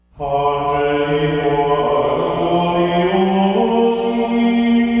Welcome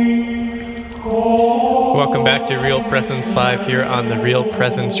back to Real Presence Live here on the Real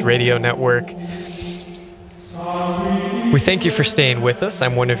Presence Radio Network. We thank you for staying with us.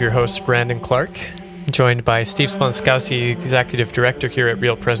 I'm one of your hosts, Brandon Clark, joined by Steve Splonskowski, Executive Director here at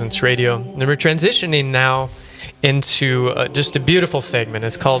Real Presence Radio. And we're transitioning now into just a beautiful segment.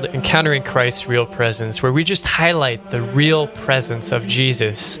 It's called Encountering Christ's Real Presence, where we just highlight the real presence of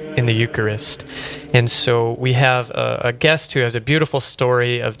Jesus in the Eucharist. And so we have a guest who has a beautiful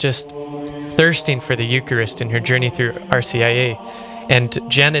story of just thirsting for the Eucharist in her journey through RCIA. And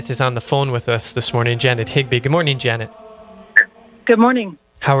Janet is on the phone with us this morning, Janet Higby. Good morning, Janet. Good morning.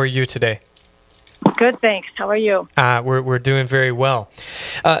 How are you today? Good, thanks. How are you? We're doing very well.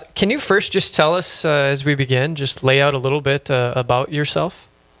 Can you first just tell us, as we begin, just lay out a little bit about yourself?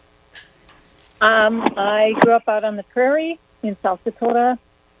 I grew up out on the prairie in South Dakota.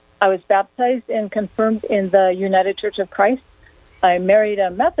 I was baptized and confirmed in the United Church of Christ. I married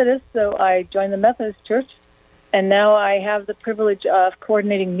a Methodist, so I joined the Methodist Church. And now I have the privilege of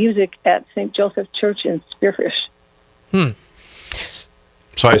coordinating music at St. Joseph Church in Spearfish.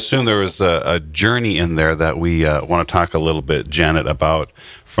 So I assume there was a journey in there that we want to talk a little bit, Janet, about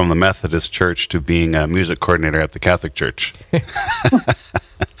from the Methodist Church to being a music coordinator at the Catholic Church.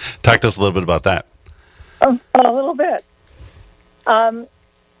 Talk to us a little bit about that. A little bit.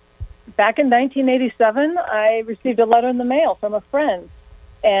 Back in 1987, I received a letter in the mail from a friend,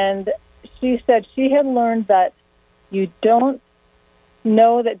 and she said she had learned that you don't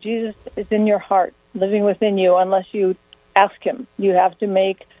know that Jesus is in your heart, living within you, unless you ask him. You have to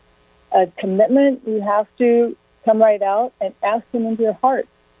make a commitment. You have to come right out and ask him into your heart.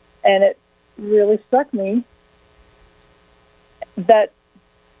 And it really struck me that,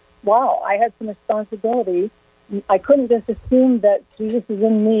 wow, I had some responsibility. I couldn't just assume that Jesus is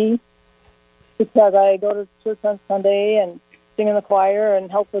in me because I go to church on Sunday and sing in the choir and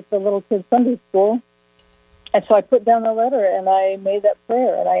help with the little kids' Sunday school. And so I put down the letter and I made that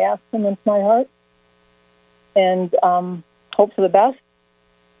prayer and I asked him into my heart and hope for the best.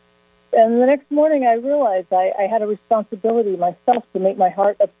 And the next morning I realized I had a responsibility myself to make my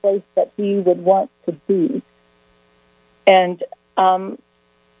heart a place that he would want to be. And God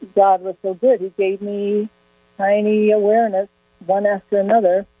was so good. He gave me tiny awareness, one after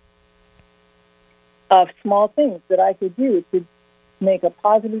another, of small things that I could do to make a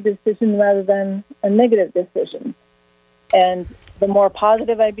positive decision rather than a negative decision. And the more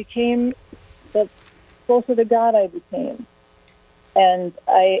positive I became, the closer to God I became. And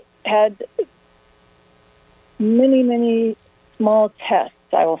I had many, many small tests,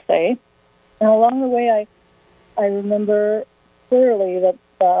 I will say. And along the way, I remember clearly that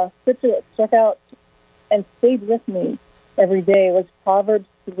the scripture that struck out and stayed with me every day was Proverbs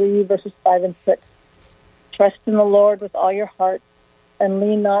 3, verses 5 and 6. Trust in the Lord with all your heart and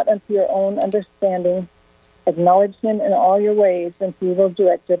lean not unto your own understanding. Acknowledge him in all your ways, and he will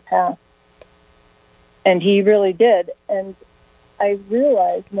direct your path. And he really did. And I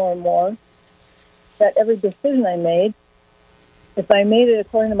realized more and more that every decision I made, if I made it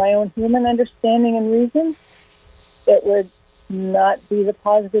according to my own human understanding and reason, it would not be the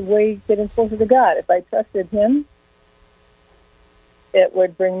positive way getting closer to God. If I trusted him, it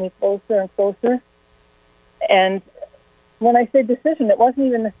would bring me closer and closer. And when I say decision, it wasn't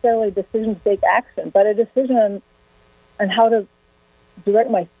even necessarily a decision to take action, but a decision on how to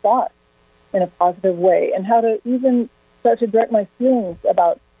direct my thoughts in a positive way and how to even start to direct my feelings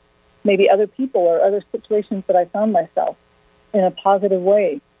about maybe other people or other situations that I found myself in a positive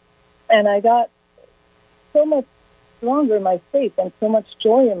way. And I got so much stronger in my faith and so much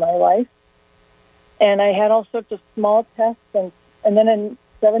joy in my life. And I had all sorts of small tests. And then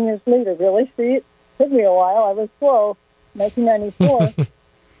 7 years later, really, see, it took me a while. I was slow. 1994,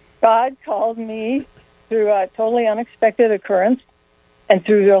 God called me through a totally unexpected occurrence and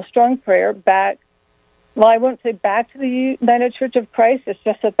through real strong prayer back. Well, I wouldn't say back to the United Church of Christ. It's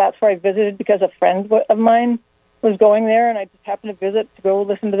just that that's where I visited because a friend of mine was going there, and I just happened to visit to go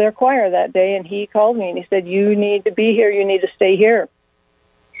listen to their choir that day, and he called me, and he said, you need to be here. You need to stay here.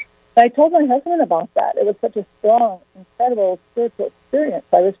 And I told my husband about that. It was such a strong, incredible spiritual experience.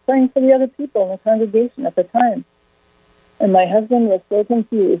 I was praying for the other people in the congregation at the time. And my husband was so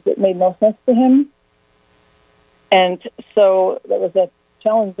confused. It made no sense to him. And so there was a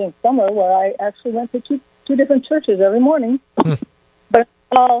challenging summer where I actually went to two different churches every morning. But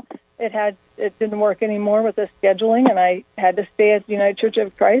it didn't work anymore with the scheduling, and I had to stay at the United Church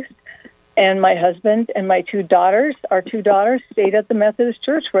of Christ. And my husband and my our two daughters, stayed at the Methodist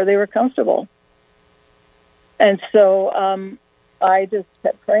Church where they were comfortable. And so I just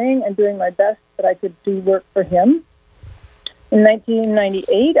kept praying and doing my best that I could do work for him. In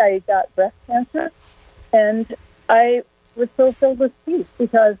 1998, I got breast cancer, and I was so filled with peace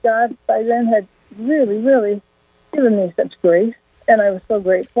because God by then had really, really given me such grace, and I was so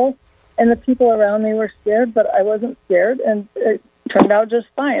grateful. And the people around me were scared, but I wasn't scared, and it turned out just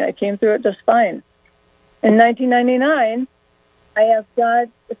fine. I came through it just fine. In 1999, I asked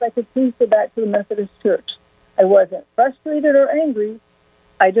God if I could please go back to the Methodist Church. I wasn't frustrated or angry.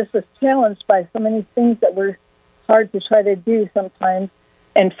 I just was challenged by so many things that were hard to try to do sometimes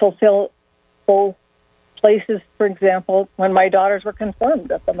and fulfill both places. For example, when my daughters were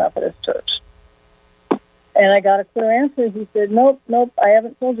confirmed at the Methodist Church. And I got a clear answer. He said, nope, I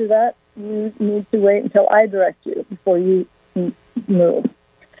haven't told you that. You need to wait until I direct you before you move.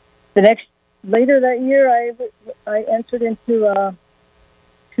 Later that year, I entered into a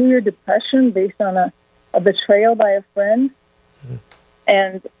 2-year depression based on a betrayal by a friend.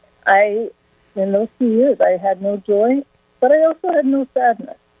 And in those 2 years, I had no joy, but I also had no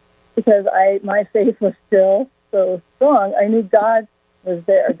sadness because my faith was still so strong. I knew God was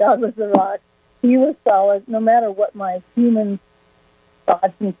there. God was the rock. He was solid no matter what my human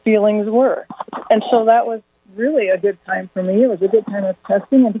thoughts and feelings were. And so that was really a good time for me. It was a good time of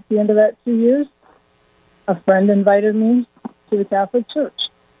testing. And at the end of that 2 years, a friend invited me to the Catholic Church.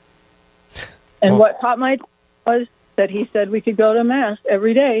 And what caught my eye was that he said we could go to Mass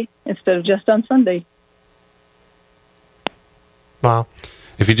every day instead of just on Sunday. Wow.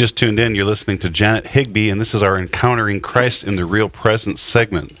 If you just tuned in, you're listening to Janet Higby, and this is our Encountering Christ in the Real Presence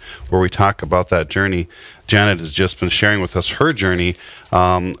segment, where we talk about that journey. Janet has just been sharing with us her journey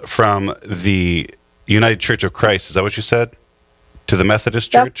from the United Church of Christ. Is that what you said? To the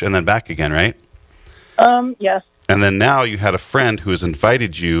Methodist Church, and then back again, right? Yes. And then now you had a friend who has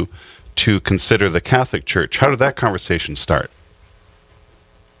invited you to consider the Catholic Church. How did that conversation start?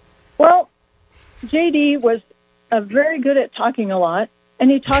 Well, J.D. was very good at talking a lot,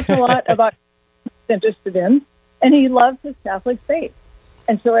 and he talked a lot about what he was interested in, and he loved his Catholic faith.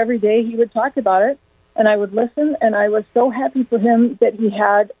 And so every day he would talk about it, and I would listen, and I was so happy for him that he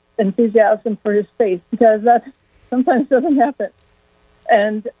had enthusiasm for his faith, because that sometimes doesn't happen.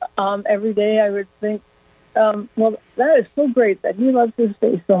 And every day I would think, well, that is so great that he loves his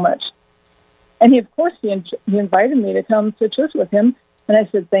faith so much. And he invited me to come to church with him, and I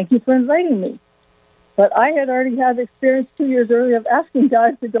said, thank you for inviting me. But I had already had experience 2 years earlier of asking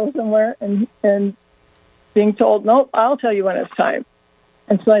God to go somewhere and being told, nope, I'll tell you when it's time.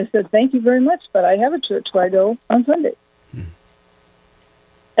 And so I said, thank you very much, but I have a church where I go on Sunday.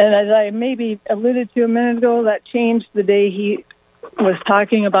 And as I maybe alluded to a minute ago, that changed the day he was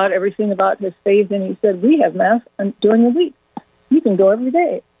talking about everything about his faith, and he said, we have Mass during the week. You can go every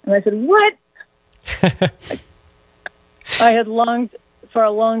day. And I said, what? I had longed for a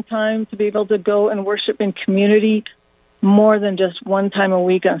long time to be able to go and worship in community more than just one time a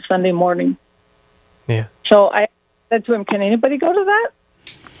week on Sunday morning. Yeah. So I said to him, can anybody go to that?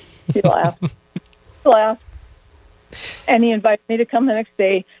 He laughed. And he invited me to come the next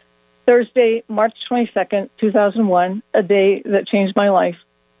day, Thursday, March 22nd, 2001, a day that changed my life.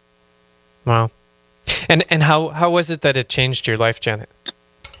 Wow. And how was it that it changed your life, Janet?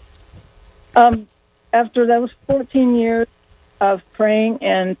 After those 14 years of praying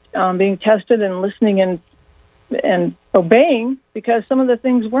and being tested and listening and obeying, because some of the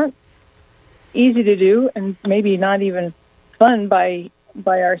things weren't easy to do and maybe not even fun by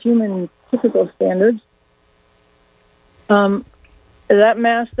our human typical standards. That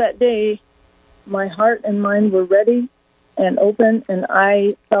Mass that day, my heart and mind were ready and open, and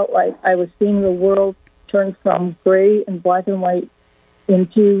I felt like I was seeing the world turn from gray and black and white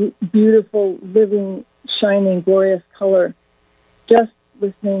into beautiful, living, shining, glorious color, just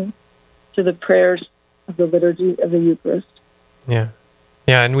listening to the prayers of the liturgy of the Eucharist. Yeah.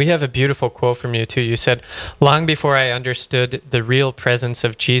 Yeah, and we have a beautiful quote from you, too. You said, long before I understood the real presence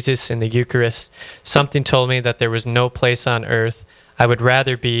of Jesus in the Eucharist, something told me that there was no place on earth I would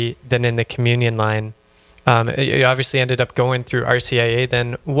rather be than in the communion line. You obviously ended up going through RCIA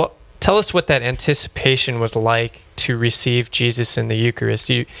then. Tell us what that anticipation was like to receive Jesus in the Eucharist.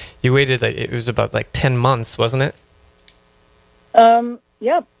 You waited, it was about 10 months, wasn't it?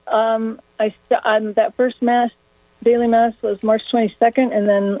 Yep. That first Mass, daily Mass, was March 22nd, and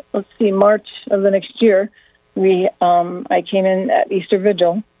then, March of the next year, I came in at Easter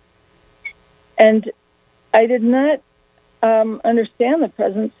Vigil. And I did not understand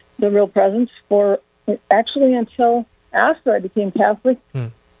the real presence, actually until after I became Catholic.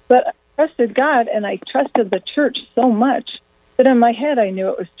 But I trusted God, and I trusted the Church so much that in my head I knew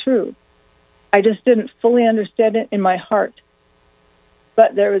it was true. I just didn't fully understand it in my heart.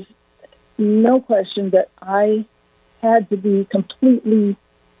 But there was no question that I had to be completely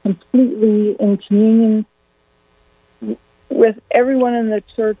in communion with everyone in the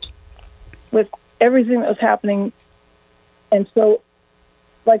church, with everything that was happening. And so,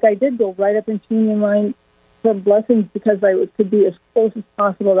 like, I did go right up in communion line for blessings because I could be as close as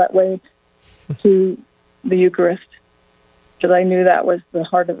possible that way to the Eucharist, because I knew that was the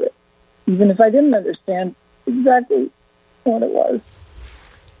heart of it, even if I didn't understand exactly what it was.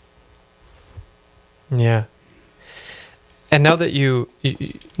 Yeah. And now that you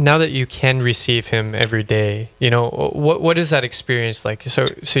can receive him every day, what is that experience like? So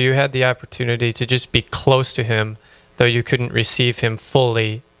you had the opportunity to just be close to him, though you couldn't receive him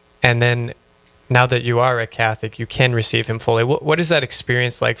fully, and then now that you are a Catholic, you can receive him fully. What is that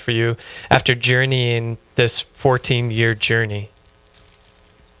experience like for you after journeying this 14-year journey?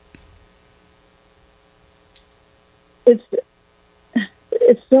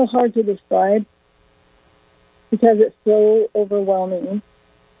 It's so hard to describe, because it's so overwhelming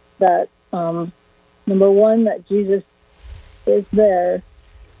that, number one, that Jesus is there,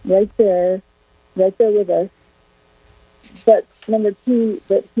 right there with us. But number two,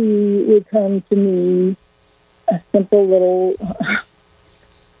 that he would come to me, a simple little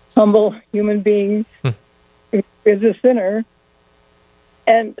humble human being who is a sinner.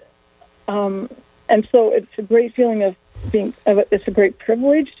 And so it's a great feeling of it's a great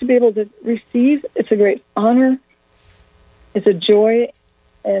privilege to be able to receive. It's a great honor. It's a joy,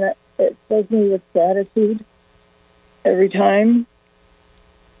 and it fills me with gratitude every time.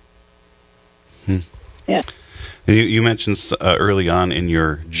 Yeah. You mentioned early on in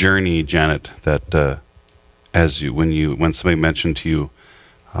your journey, Janet, that when somebody mentioned to you,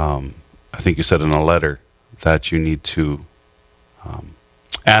 I think you said in a letter that you need to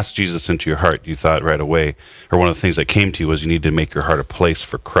ask Jesus into your heart. You thought right away, or one of the things that came to you was you need to make your heart a place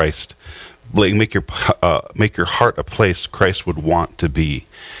for Christ. Make your heart a place Christ would want to be.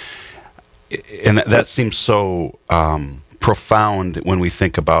 And that seems so profound when we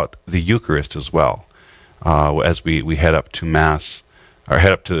think about the Eucharist as well. As we head up to Mass, or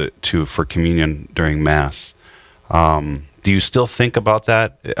head up to for communion during Mass. Do you still think about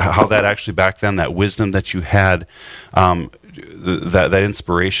that? How that actually back then, that wisdom that you had, that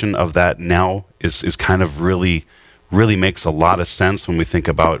inspiration of that now is kind of really makes a lot of sense when we think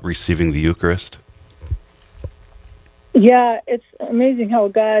about receiving the Eucharist? Yeah, it's amazing how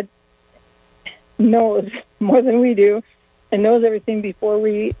God knows more than we do, and knows everything before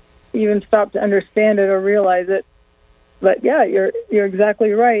we even stop to understand it or realize it. But yeah, you're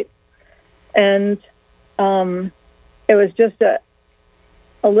exactly right. And it was just a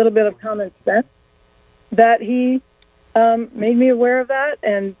little bit of common sense that he made me aware of that,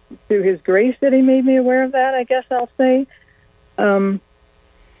 and through his grace that he made me aware of that, I guess I'll say.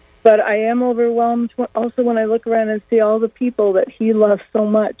 But I am overwhelmed also when I look around and see all the people that he loves so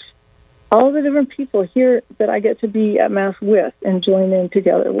much. All the different people here that I get to be at Mass with and join in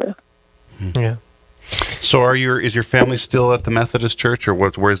together with. Yeah. So is your family still at the Methodist Church, or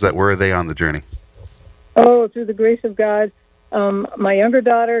where are they on the journey? Oh, through the grace of God. My younger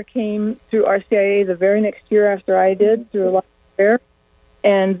daughter came through RCIA the very next year after I did, through a lot of prayer.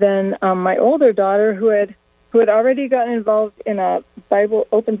 And then my older daughter, who had already gotten involved in a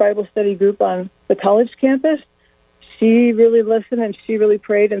open Bible study group on the college campus, she really listened and she really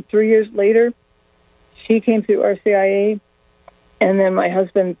prayed. And 3 years later, she came through RCIA, and then my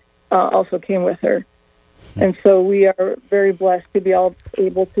husband also came with her. And so we are very blessed to be all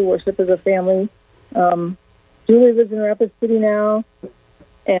able to worship as a family. Julie lives in Rapid City now,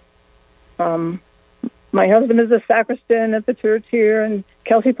 and my husband is a sacristan at the church here, and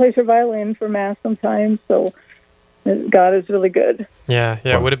Kelsey plays her violin for Mass sometimes, so God is really good.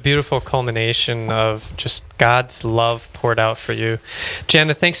 Yeah, what a beautiful culmination of just God's love poured out for you.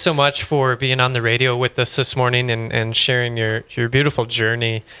 Jana, thanks so much for being on the radio with us this morning and sharing your beautiful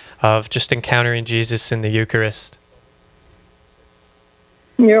journey of just encountering Jesus in the Eucharist.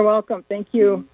 You're welcome. Thank you.